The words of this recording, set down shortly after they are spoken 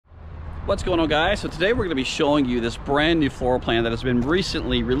What's going on, guys? So today we're going to be showing you this brand new floor plan that has been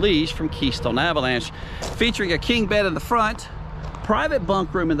recently released from Keystone Avalanche, featuring a king bed in the front, private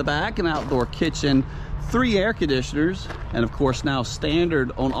bunk room in the back, an outdoor kitchen, 3 air conditioners, and of course now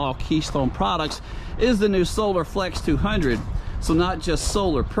standard on all Keystone products is the new Solar Flex 200. So not just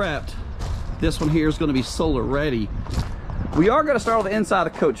solar prepped, this one here is going to be solar ready. We are going to start on the inside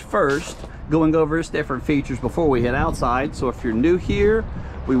of the coach first, going over its different features before we head outside. So if you're new here,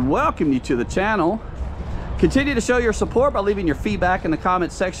 we welcome you to the channel. Continue to show your support by leaving your feedback in the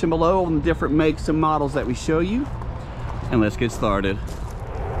comment section below on the different makes and models that we show you. And let's get started.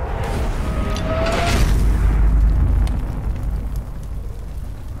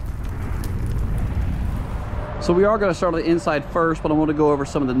 So we are going to start on the inside first, but I want to go over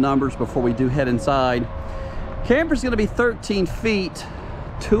some of the numbers before we do head inside. Camper's going to be 13 feet,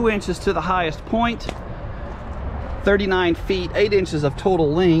 2 inches to the highest point, 39 feet, 8 inches of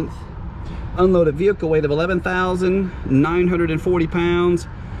total length, unloaded vehicle weight of 11,940 pounds,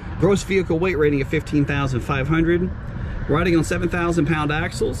 gross vehicle weight rating of 15,500, riding on 7,000 pound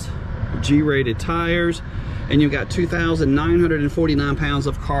axles, G-rated tires, and you've got 2,949 pounds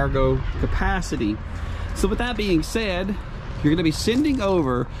of cargo capacity. So with that being said, you're going to be sending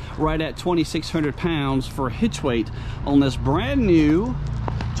over right at 2,600 pounds for a hitch weight on this brand new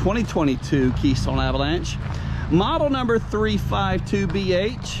 2022 Keystone Avalanche. Model number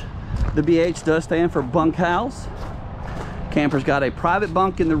 352BH. The BH does stand for bunkhouse. Camper's got a private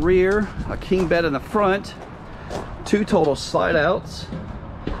bunk in the rear, a king bed in the front, 2 total slide outs.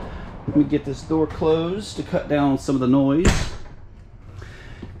 Let me get this door closed to cut down some of the noise.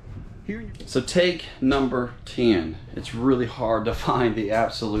 So take number 10. It's really hard to find the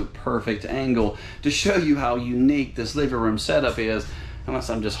absolute perfect angle to show you how unique this living room setup is, unless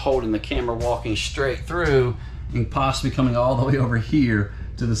I'm just holding the camera walking straight through and possibly coming all the way over here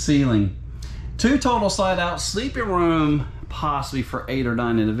to the ceiling. 2 total slide out, sleeping room possibly for 8 or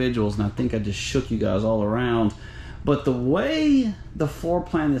 9 individuals, and I think I just shook you guys all around. But the way the floor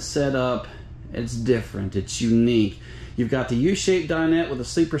plan is set up, it's different, it's unique. You've got the U-shaped dinette with a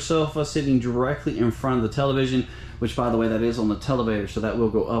sleeper sofa sitting directly in front of the television, which, by the way, that is on the televator, so that will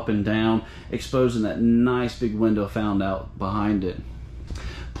go up and down, exposing that nice big window found out behind it.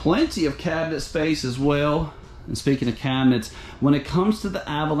 Plenty of cabinet space as well. And speaking of cabinets, when it comes to the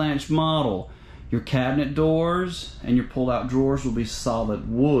Avalanche model, your cabinet doors and your pull-out drawers will be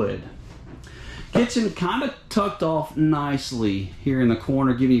solid wood. Kitchen kind of tucked off nicely here in the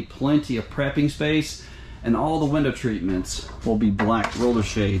corner, giving you plenty of prepping space. And all the window treatments will be black roller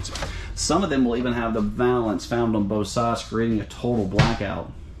shades. Some of them will even have the valance found on both sides, creating a total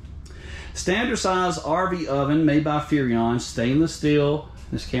blackout. Standard size RV oven made by Furrion, stainless steel.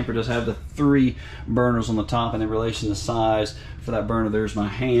 This camper does have the 3 burners on the top, and in relation to size for that burner, there's my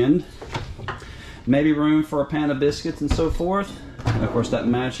hand. Maybe room for a pan of biscuits and so forth. And of course that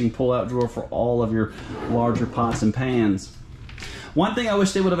matching pull-out drawer for all of your larger pots and pans. One thing I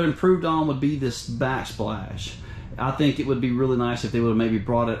wish they would have improved on would be this backsplash. I think it would be really nice if they would have maybe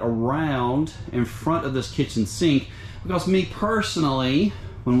brought it around in front of this kitchen sink, because me personally,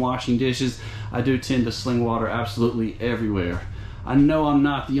 when washing dishes, I do tend to sling water absolutely everywhere. I know I'm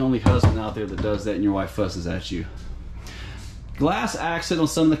not the only husband out there that does that and your wife fusses at you. Glass accent on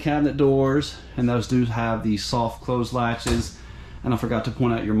some of the cabinet doors, and those do have these soft close latches. And I forgot to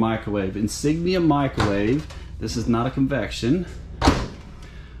point out your microwave. Insignia microwave. This is not a convection.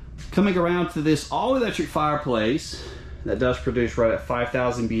 Coming around to this all-electric fireplace that does produce right at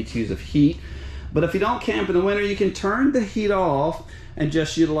 5,000 BTUs of heat. But if you don't camp in the winter, you can turn the heat off and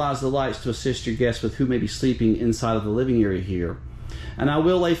just utilize the lights to assist your guests with who may be sleeping inside of the living area here. And I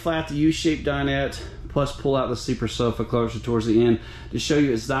will lay flat the U-shaped dinette, plus pull out the sleeper sofa closer towards the end to show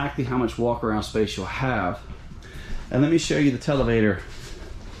you exactly how much walk-around space you'll have. And let me show you the televator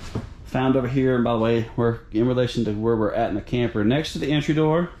found over here. And by the way, we're in relation to where we're at in the camper, next to the entry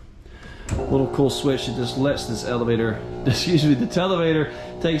door. A little cool switch that just lets this elevator, the televator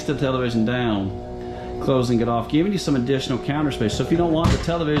takes the television down, closing it off, giving you some additional counter space. So if you don't want the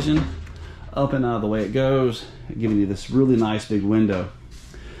television up and out of the way it goes, giving you this really nice big window.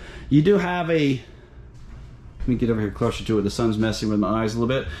 You do have a, let me get over here closer to it, the sun's messing with my eyes a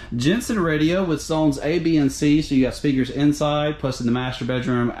little bit, Jensen radio with zones A, B, and C, so you got speakers inside, plus in the master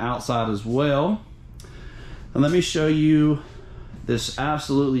bedroom, outside as well. And let me show you this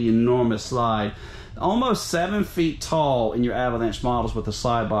absolutely enormous slide, almost 7 feet tall in your Avalanche models with the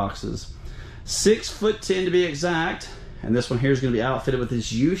slide boxes, 6'10" to be exact. And this one here is going to be outfitted with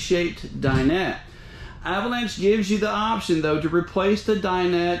this U-shaped dinette. Avalanche gives you the option though to replace the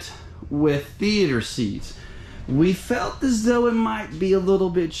dinette with theater seats. We felt as though it might be a little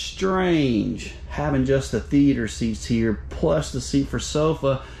bit strange having just the theater seats here, plus the seat for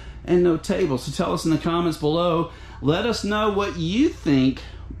sofa and no table. So tell us in the comments below. Let us know what you think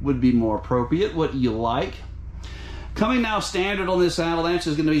would be more appropriate, what you like. Coming now standard on this Avalanche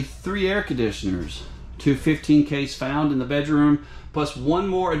is going to be 3 air conditioners, 2 15Ks found in the bedroom, plus 1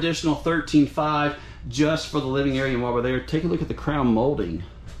 more additional 13.5 just for the living area. And while we're there, take a look at the crown molding.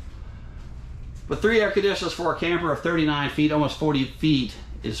 But 3 air conditioners for a camper of 39 feet, almost 40 feet,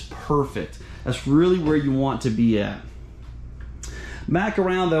 is perfect. That's really where you want to be at. Back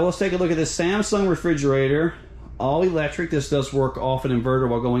around though, let's take a look at this Samsung refrigerator. All electric. This does work off an inverter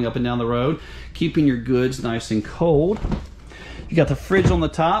while going up and down the road, keeping your goods nice and cold. You got the fridge on the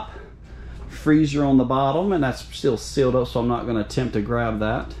top, freezer on the bottom, and that's still sealed up, so I'm not going to attempt to grab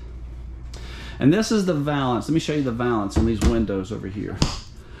that. And this is the valance. Let me show you the valance on these windows over here,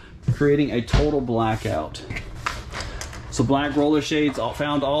 creating a total blackout. So black roller shades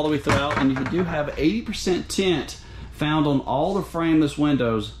found all the way throughout, and you do have 80% tint found on all the frameless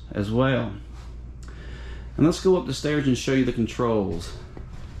windows as well. And let's go up the stairs and show you the controls.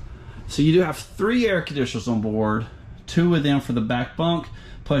 So you do have 3 air conditioners on board, 2 of them for the back bunk,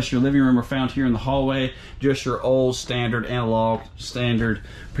 plus your living room are found here in the hallway. Just your old standard analog, standard,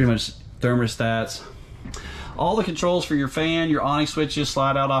 pretty much thermostats. All the controls for your fan, your awning switches,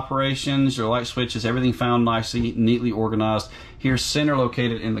 slide out operations, your light switches, everything found nicely, neatly organized. Here, center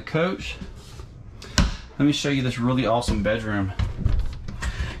located in the coach. Let me show you this really awesome bedroom.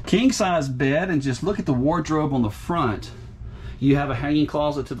 King size bed, and just look at the wardrobe on the front. You have a hanging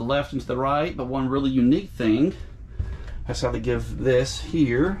closet to the left and to the right, but one really unique thing, that's how they give this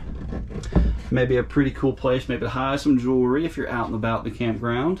here. Maybe a pretty cool place, maybe to hide some jewelry if you're out and about in the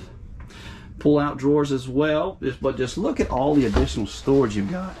campground. Pull out drawers as well, but just look at all the additional storage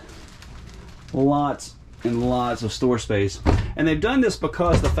you've got. Lots and lots of store space. And they've done this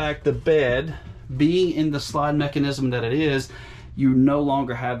because the fact the bed, being in the slide mechanism that it is, you no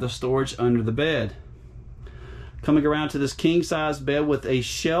longer have the storage under the bed. Coming around to this king size bed with a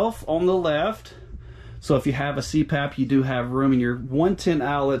shelf on the left. So if you have a CPAP, you do have room, and your 110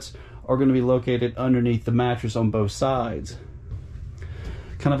 outlets are going to be located underneath the mattress on both sides.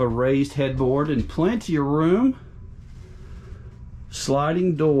 Kind of a raised headboard and plenty of room.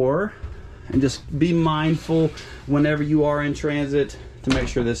 Sliding door, and just be mindful whenever you are in transit to make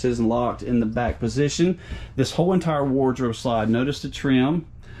sure this isn't locked in the back position. This whole entire wardrobe slide, notice the trim,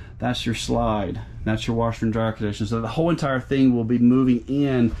 that's your slide, that's your washer and dryer conditioner. So the whole entire thing will be moving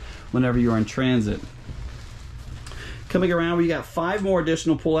in whenever you're in transit. Coming around, we got 5 more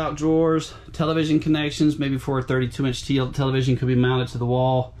additional pull-out drawers, television connections, maybe for a 32-inch television could be mounted to the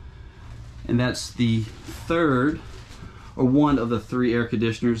wall. And that's the third, or one of the 3 air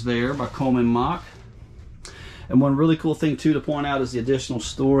conditioners there by Coleman Mach. And one really cool thing too to point out is the additional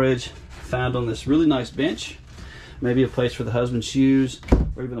storage found on this really nice bench. Maybe a place for the husband's shoes,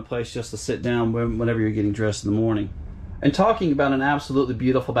 or even a place just to sit down whenever you're getting dressed in the morning. And talking about an absolutely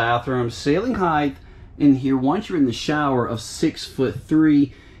beautiful bathroom, ceiling height in here, once you're in the shower, of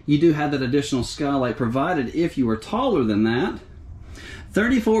 6'3", you do have that additional skylight provided if you are taller than that.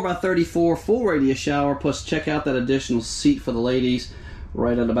 34 by 34 full radius shower, plus check out that additional seat for the ladies,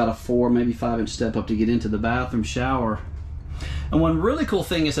 right at about a 4, maybe 5-inch step up to get into the bathroom shower. And one really cool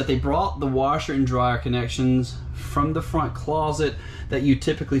thing is that they brought the washer and dryer connections from the front closet that you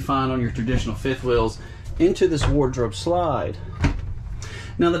typically find on your traditional fifth wheels into this wardrobe slide.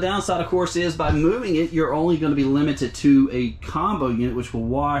 Now the downside, of course, is by moving it, you're only going to be limited to a combo unit which will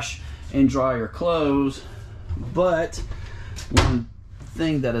wash and dry your clothes. But one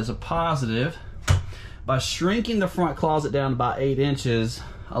thing that is a positive, by shrinking the front closet down about 8 inches,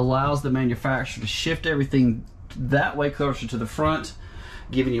 allows the manufacturer to shift everything that way closer to the front,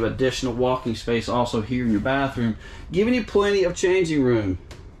 giving you additional walking space also here in your bathroom, giving you plenty of changing room.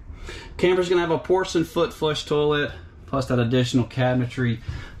 Camper's going to have a porcelain foot flush toilet, plus that additional cabinetry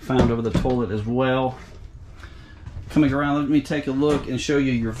found over the toilet as well. Coming around, let me take a look and show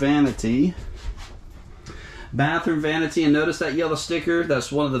you your vanity. Bathroom vanity, and notice that yellow sticker.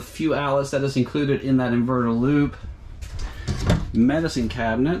 That's one of the few outlets that is included in that inverter loop. Medicine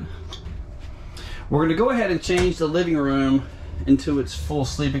cabinet. We're going to go ahead and change the living room into its full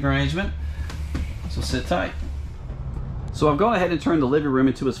sleeping arrangement, so sit tight. So I've gone ahead and turned the living room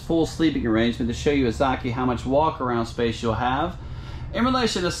into its full sleeping arrangement to show you exactly how much walk around space you'll have. In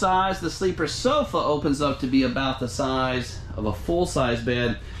relation to size, the sleeper sofa opens up to be about the size of a full-size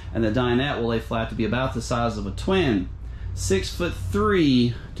bed, and the dinette will lay flat to be about the size of a twin.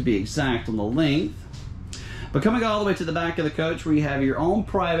 6'3" to be exact on the length. But coming all the way to the back of the coach, where you have your own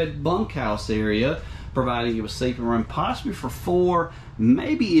private bunkhouse area, providing you a sleeping room, possibly for 4,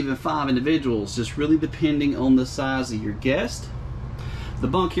 maybe even 5 individuals, just really depending on the size of your guest. The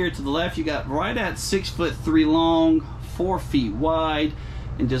bunk here to the left, you got right at 6'3" long, 4 feet wide,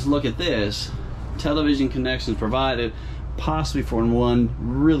 and just look at this. Television connections provided, possibly for one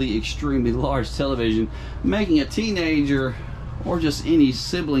really extremely large television, making a teenager or just any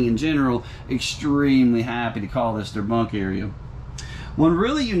sibling in general extremely happy to call this their bunk area. One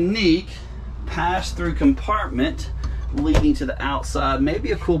really unique pass-through compartment leading to the outside,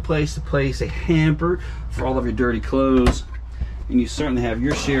 maybe a cool place to place a hamper for all of your dirty clothes. And you certainly have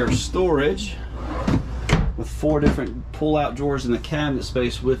your share of storage with 4 different pull-out drawers in the cabinet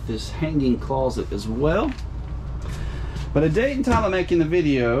space with this hanging closet as well. But a date and time of making the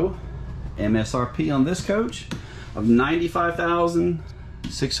video, MSRP on this coach of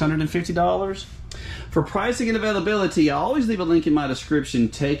 $95,650. For pricing and availability, I always leave a link in my description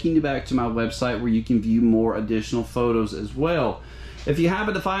taking you back to my website where you can view more additional photos as well. If you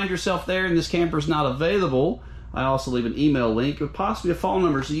happen to find yourself there and this camper is not available, I also leave an email link with possibly a phone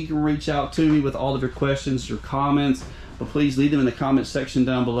number so you can reach out to me with all of your questions or comments, but please leave them in the comment section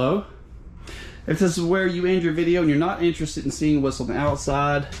down below. If this is where you end your video and you're not interested in seeing what's on the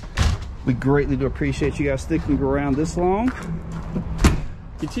outside, we greatly do appreciate you guys sticking around this long.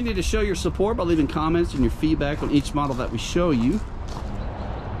 Continue to show your support by leaving comments and your feedback on each model that we show you.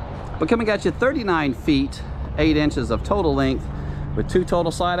 But coming at you 39 feet, 8 inches of total length, with 2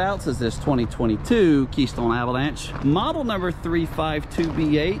 total slide outs is this 2022 Keystone Avalanche, model number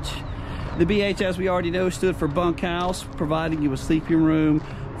 352BH. The BH, as we already know, stood for bunkhouse, providing you a sleeping room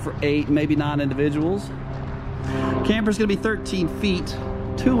for 8, maybe 9 individuals. Camper's gonna be 13 feet,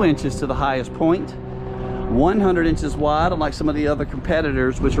 2 inches to the highest point, 100 inches wide, unlike some of the other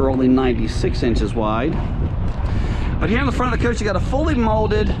competitors, which are only 96 inches wide. But here on the front of the coach, you got a fully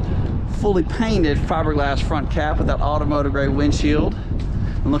molded, fully painted fiberglass front cap with that automotive grade windshield.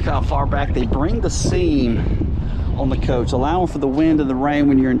 And look how far back they bring the seam on the coach, allowing for the wind and the rain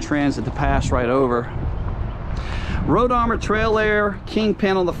when you're in transit to pass right over. Road armor trail layer,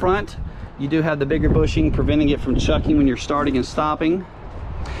 kingpin on the front. You do have the bigger bushing preventing it from chucking when you're starting and stopping.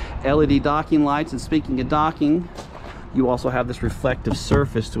 LED docking lights, and speaking of docking, you also have this reflective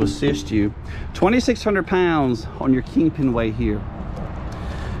surface to assist you. 2,600 pounds on your kingpin weight here.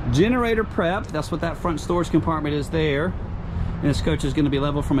 Generator prep, that's what that front storage compartment is there. And this coach is going to be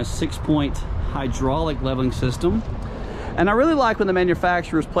leveled from a 6-point hydraulic leveling system. And I really like when the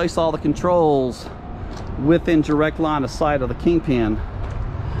manufacturers place all the controls within direct line of sight of the kingpin.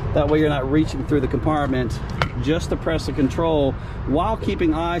 That way you're not reaching through the compartment just to press the control while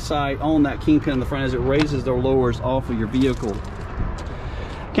keeping eyesight on that kingpin in the front as it raises or lowers off of your vehicle.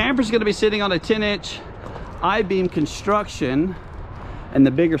 Camper's going to be sitting on a 10-inch I-beam construction, and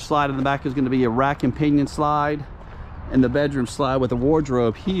the bigger slide in the back is going to be a rack and pinion slide, and the bedroom slide with a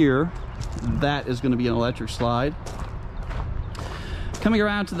wardrobe here, that is going to be an electric slide. Coming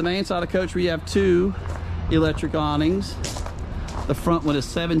around to the main side of the coach, we have 2 electric awnings. The front one is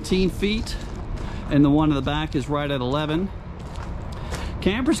 17 feet, and the one in the back is right at 11.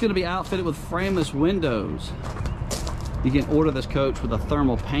 Camper's going to be outfitted with frameless windows. You can order this coach with a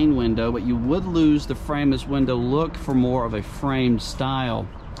thermal pane window, but you would lose the frameless window look for more of a framed style.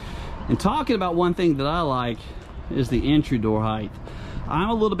 And talking about one thing that I like is the entry door height. I'm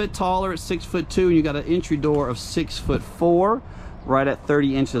a little bit taller at 6'2", and you got an entry door of 6'4", right at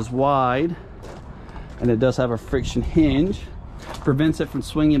 30 inches wide. And it does have a friction hinge. Prevents it from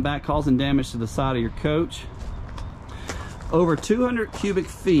swinging back, causing damage to the side of your coach. Over 200 cubic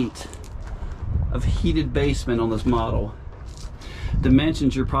feet of heated basement on this model.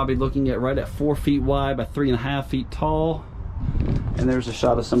 Dimensions you're probably looking at right at 4 feet wide by 3.5 feet tall. And there's a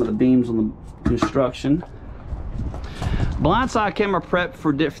shot of some of the beams on the construction. Blindside camera prep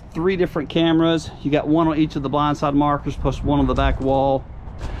for 3 different cameras. You got 1 on each of the blindside markers plus 1 on the back wall.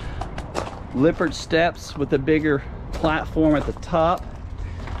 Lippert steps with a bigger platform at the top,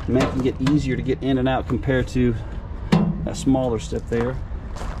 making it easier to get in and out compared to that smaller step there.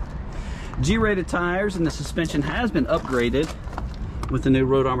 G-rated tires, and the suspension has been upgraded with the new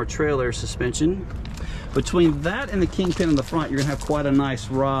road armor trailer suspension. Between that and the kingpin in the front, you're gonna have quite a nice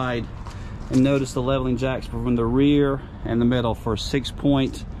ride. And notice the leveling jacks from the rear and the middle for a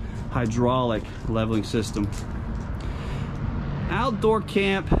 6-point hydraulic leveling system. Outdoor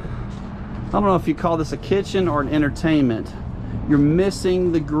camp, I don't know if you call this a kitchen or an entertainment. You're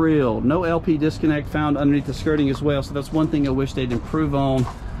missing the grill. No LP disconnect found underneath the skirting as well, so that's one thing I wish they'd improve on,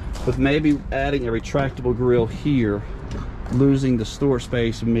 with maybe adding a retractable grill here, losing the storage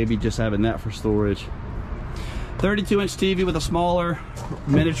space and maybe just having that for storage. 32-inch TV with a smaller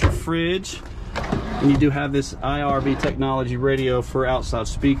miniature fridge. And you do have this IRB technology radio for outside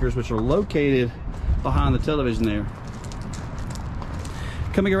speakers, which are located behind the television there.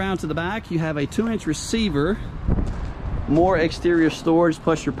 Coming around to the back, you have a 2-inch receiver, more exterior storage,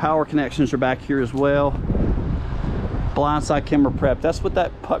 plus your power connections are back here as well. Blindside camera prep. That's what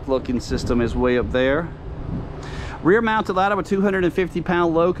that puck looking system is way up there. Rear mounted ladder with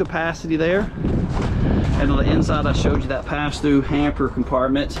 250-pound low capacity there. And on the inside, I showed you that pass-through hamper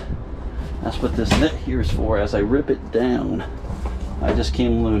compartment. That's what this net here is for. As I rip it down, I just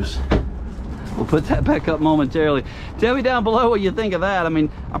came loose. We'll put that back up momentarily. Tell me down below what you think of that. I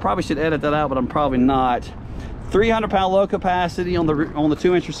mean, I probably should edit that out, but I'm probably not. 300-pound low capacity on the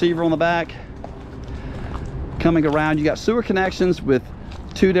 2-inch receiver on the back. Coming around, you got sewer connections with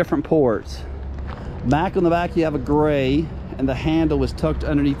 2 different ports. Back on the back, you have a gray, and the handle is tucked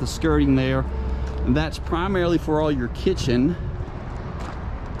underneath the skirting there. And that's primarily for all your kitchen.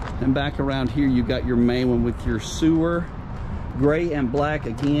 And back around here, you got your main one with your sewer. Gray and black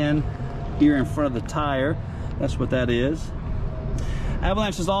again here in front of the tire. That's what that is.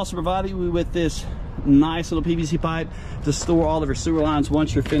 Avalanche has also provided you with this nice little PVC pipe to store all of your sewer lines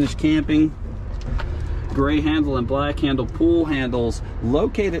once you're finished camping. Gray handle and black handle pool handles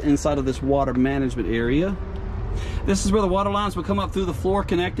located inside of this water management area. This is where the water lines will come up through the floor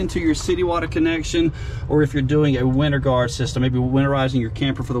connecting to your city water connection, or if you're doing a winter guard system, maybe winterizing your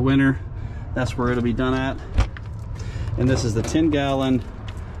camper for the winter, that's where it'll be done at. And this is the 10-gallon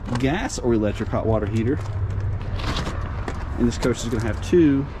gas or electric hot water heater. And this coach is going to have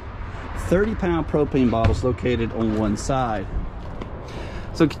 2 30-pound propane bottles located on one side.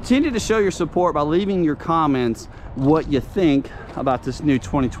 So continue to show your support by leaving your comments what you think about this new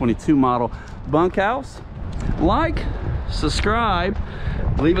 2022 model bunkhouse. Like, subscribe,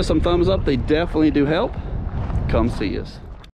 leave us some thumbs up. They definitely do help. Come see us.